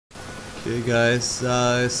Okay guys,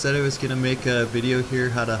 I said I was going to make a video here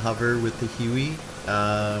how to hover with the Huey.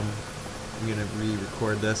 I'm going to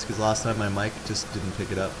re-record this because last time my mic just didn't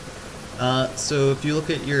pick it up. So if you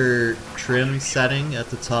look at your trim setting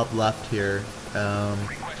at the top left here,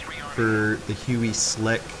 for the Huey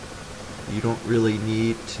slick, you don't really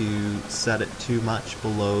need to set it too much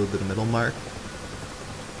below the middle mark.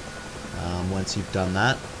 Once you've done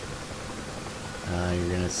that, you're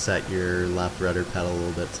going to set your left rudder pedal a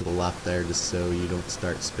little bit to the left there just so you don't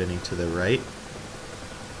start spinning to the right.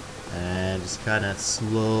 And just kind of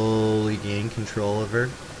slowly gain control of her.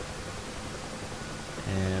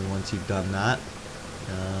 And once you've done that,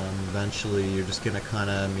 eventually you're just going to kind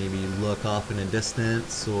of maybe look off in a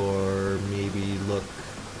distance or maybe look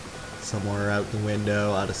somewhere out the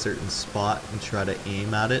window at a certain spot and try to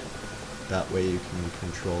aim at it. That way you can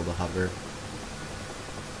control the hover.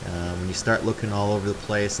 When you start looking all over the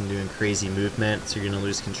place and doing crazy movements, you're going to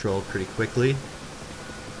lose control pretty quickly.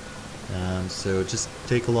 So just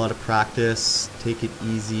take a lot of practice, take it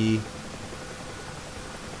easy,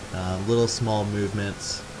 little small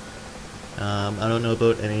movements. I don't know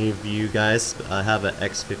about any of you guys, but I have an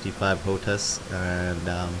X55 HOTAS,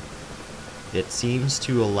 and it seems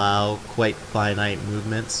to allow quite finite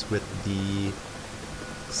movements with the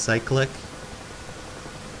cyclic.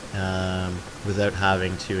 Without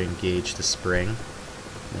having to engage the spring,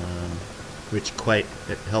 which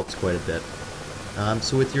it helps quite a bit.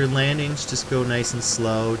 So with your landings, just go nice and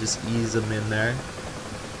slow, just ease them in there.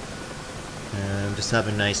 Just have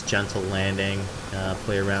a nice gentle landing,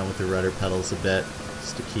 play around with the rudder pedals a bit,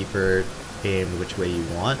 just to keep her aimed which way you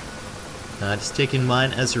want. Just take in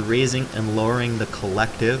mind, as you're raising and lowering the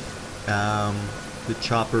collective, the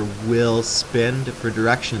chopper will spin different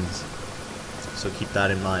directions. So keep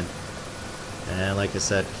that in mind. And like I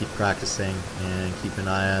said, keep practicing and keep an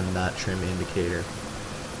eye on that trim indicator.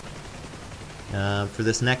 For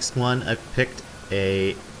this next one, I've picked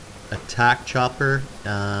a attack chopper.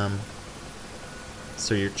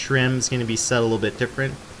 So your trim is going to be set a little bit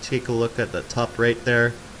different. Take a look at the top right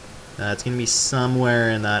there. It's going to be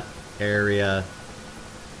somewhere in that area.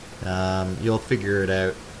 You'll figure it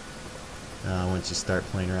out once you start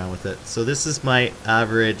playing around with it. So this is my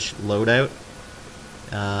average loadout.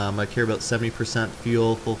 I care about 70%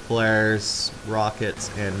 fuel, full flares,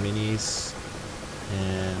 rockets, and minis,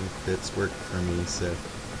 and it's worked for me. So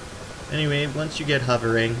anyway, once you get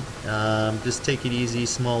hovering, just take it easy,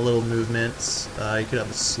 small little movements. You could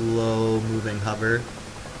have a slow moving hover,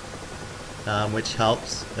 which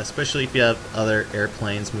helps, especially if you have other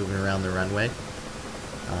airplanes moving around the runway.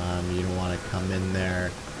 You don't want to come in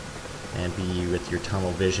there and be with your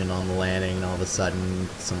tunnel vision on the landing and all of a sudden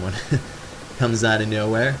someone comes out of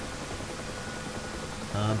nowhere.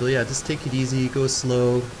 But yeah, just take it easy, go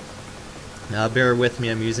slow. Bear with me,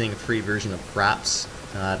 I'm using a free version of FRAPS.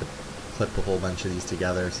 I had to clip a whole bunch of these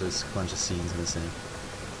together, so there's a bunch of scenes missing.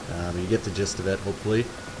 But you get the gist of it, hopefully.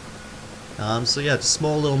 So yeah, just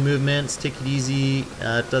small little movements, take it easy.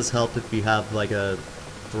 It does help if you have like a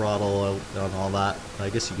throttle on all that. I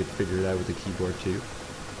guess you could figure it out with the keyboard too.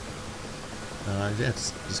 Yeah,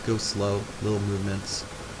 just go slow, little movements.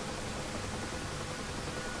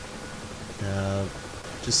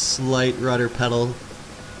 Just slight rudder pedal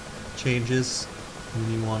changes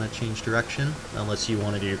when you want to change direction, unless you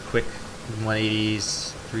want to do quick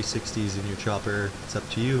 180s, 360s in your chopper. It's up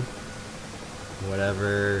to you.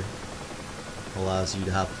 Whatever allows you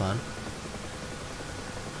to have fun.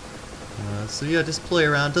 So yeah, just play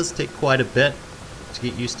around. It does take quite a bit to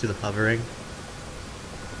get used to the hovering.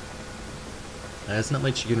 There's not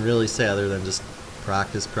much you can really say other than just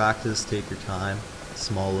practice, take your time.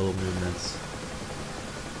 Small little movements.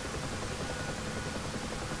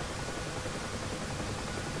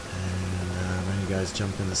 And when you guys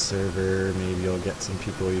jump in the server, maybe you'll get some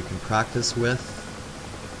people you can practice with.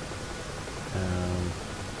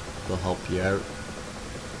 They'll help you out.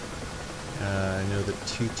 I know that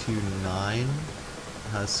 229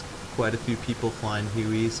 has quite a few people flying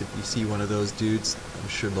Hueys. If you see one of those dudes, I'm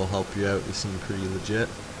sure they'll help you out. They seem pretty legit.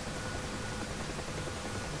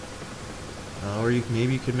 Or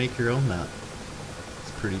maybe you could make your own map.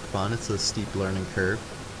 It's pretty fun. It's a steep learning curve,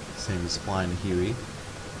 same as flying a Huey.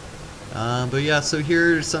 But yeah, so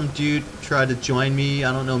here some dude tried to join me.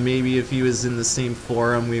 I don't know, maybe if he was in the same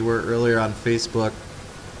forum we were earlier on Facebook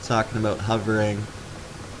talking about hovering.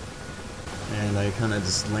 And I kind of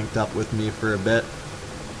just linked up with me for a bit.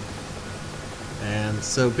 And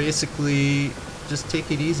so basically, just take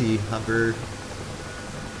it easy, hover.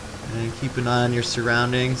 And keep an eye on your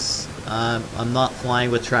surroundings. I'm not flying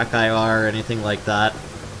with track IR or anything like that,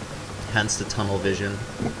 hence the tunnel vision.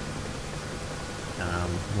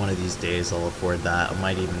 one of these days I'll afford that. I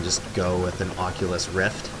might even just go with an Oculus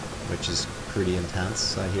Rift, which is pretty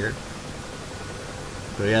intense, I hear.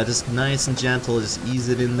 But yeah, just nice and gentle, just ease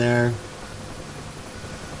it in there.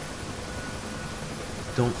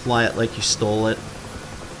 Don't fly it like you stole it.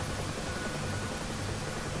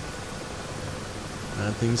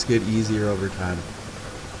 Things get easier over time.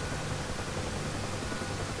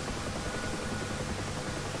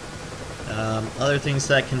 Other things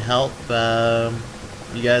that can help,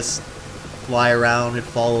 you guys fly around and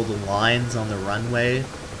follow the lines on the runway.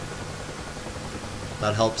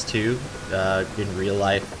 That helps too. In real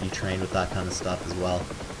life, you train with that kind of stuff as well.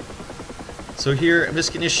 So here, I'm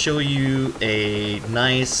just going to show you a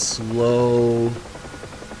nice, slow,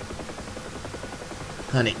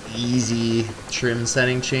 kind of easy trim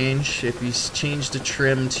setting change. If you change the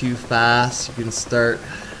trim too fast, you can start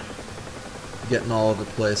getting all over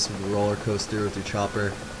the place with the roller coaster with your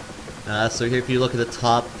chopper. So here, if you look at the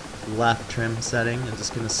top left trim setting, I'm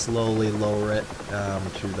just going to slowly lower it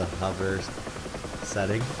to the hover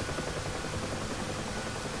setting.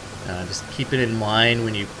 Just keep it in mind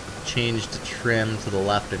when you change the trim to the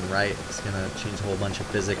left and right. It's going to change a whole bunch of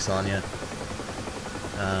physics on you.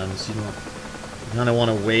 So you kind of want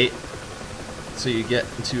to wait so you get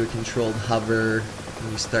into a controlled hover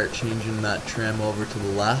and you start changing that trim over to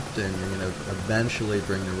the left, and you're going to eventually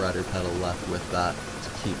bring the rudder pedal left with that to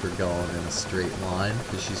keep her going in a straight line,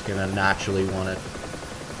 because she's going to naturally want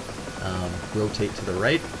to rotate to the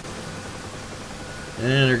right.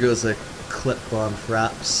 And there goes a clip on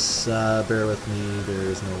FRAPS. Bear with me, there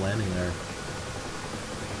is no landing there.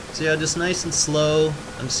 So yeah, just nice and slow.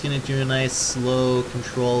 I'm just going to do a nice, slow,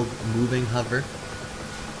 controlled, moving hover.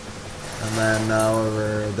 And then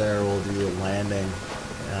over there we'll do a landing.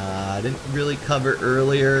 I didn't really cover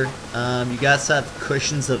earlier. You guys have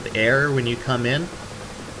cushions of air when you come in.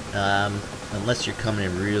 Unless you're coming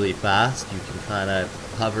in really fast, you can kind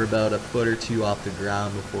of hover about a foot or two off the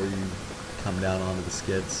ground before you come down onto the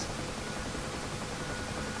skids.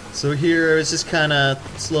 So here I was just kind of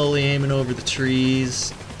slowly aiming over the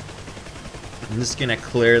trees. I'm just going to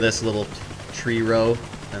clear this little tree row,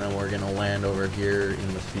 and then we're going to land over here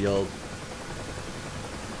in the field.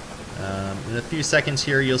 In a few seconds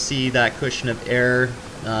here you'll see that cushion of air.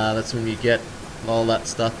 That's when you get all that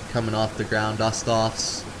stuff coming off the ground, dust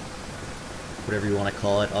offs, whatever you want to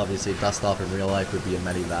call it. Obviously dust off in real life would be a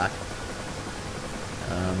medivac.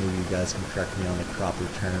 Maybe you guys can correct me on the proper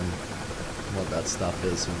term, what that stuff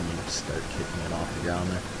is when you start kicking it off the ground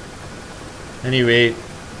there. Anyway,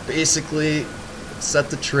 basically set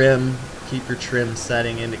the trim, keep your trim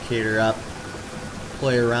setting indicator up,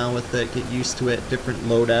 play around with it, get used to it. Different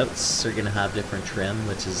loadouts are going to have different trim,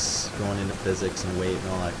 which is going into physics and weight and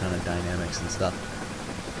all that kind of dynamics and stuff.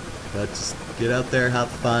 But just get out there, have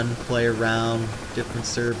fun, play around, different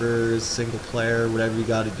servers, single player, whatever you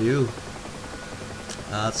got to do.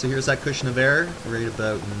 So here's that cushion of air right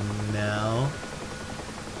about now.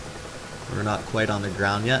 We're not quite on the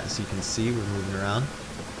ground yet, as you can see, we're moving around.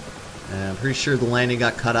 And I'm pretty sure the landing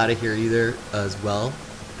got cut out of here either as well.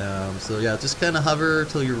 So yeah, just kind of hover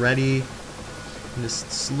till you're ready, and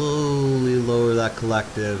just slowly lower that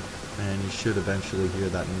collective, and you should eventually hear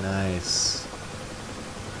that nice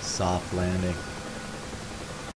soft landing.